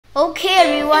Okay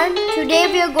everyone,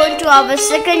 today we are going to our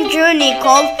second journey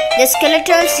called the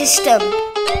Skeletal System.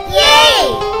 Yay!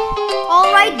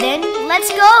 Alright then, let's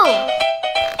go!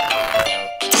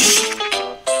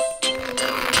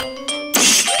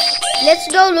 Let's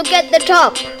go look at the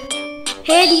top.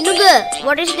 Hey Dinuga,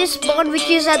 what is this bone which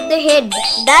is at the head?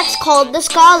 That's called the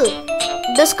skull.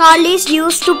 The skull is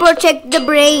used to protect the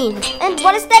brain. And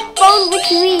what is that bone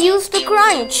which we use to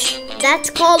crunch? That's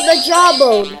called the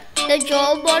jawbone. The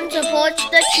jawbone supports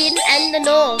the chin and the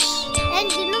nose. And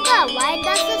Dinuga, why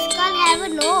does the skull have a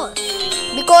nose?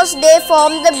 Because they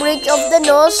form the bridge of the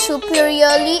nose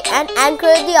superiorly and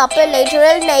anchor the upper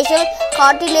lateral nasal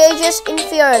cartilages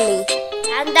inferiorly.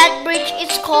 And that bridge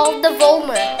is called the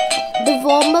vomer. The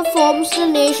vomer forms the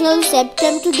nasal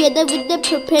septum together with the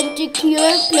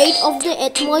perpendicular plate of the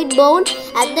ethmoid bone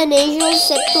at the nasal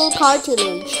septal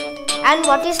cartilage. And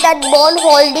what is that bone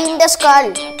holding the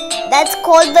skull? That's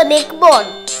called the neck bone.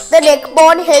 The neck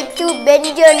bone helps you bend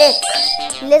your neck.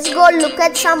 Let's go look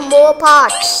at some more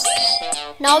parts.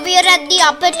 Now we are at the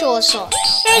upper torso.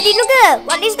 Hey Dinuga,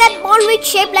 what is that bone which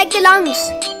shaped like the lungs?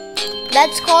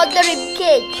 That's called the rib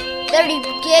cage. The rib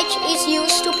cage is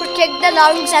used to protect the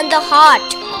lungs and the heart.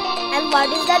 And what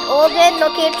is that organ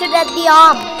located at the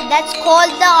arm? That's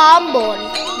called the arm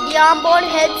bone. The arm bone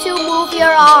helps you move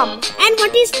your arm. And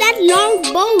what is that long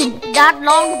bone? That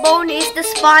long bone is the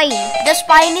spine. The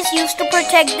spine is used to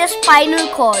protect the spinal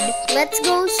cord. Let's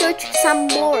go search some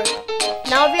more.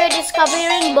 Now we are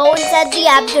discovering bones at the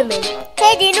abdomen.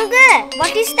 Hey Dinuga,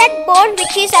 what is that bone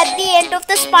which is at the end of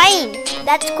the spine?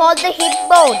 That's called the hip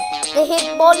bone. The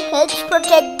hip bone helps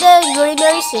protect the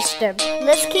urinary system.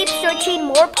 Let's keep searching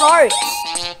more parts.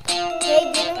 Hey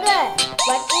Dinuga,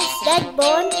 what is that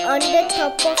bone on the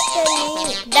top of the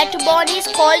knee? That bone is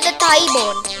called the thigh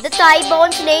bone. The thigh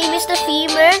bone's name is the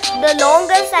femur, the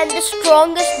longest and the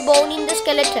strongest bone in the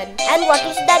skeleton. And what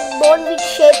is that bone which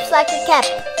shapes like a cap?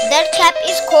 That cap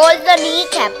is called the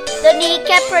kneecap. The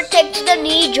kneecap protects the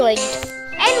knee joint.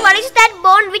 And what is that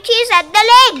bone which is at the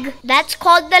leg? That's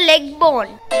called the leg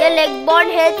bone. The leg bone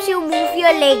helps you move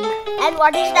your leg. And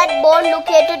what is that bone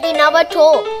located in our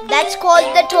toe? That's called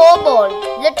the toe bone.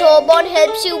 The toe bone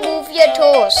helps you move your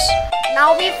toes.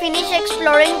 Now we finish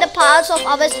exploring the parts of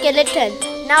our skeleton.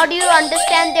 Now do you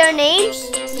understand their names?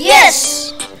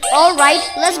 Yes! Alright,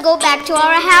 let's go back to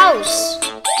our house.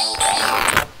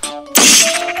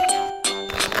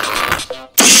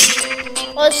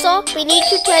 Also, we need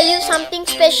to tell you something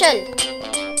special.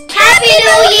 Happy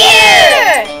New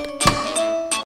Year!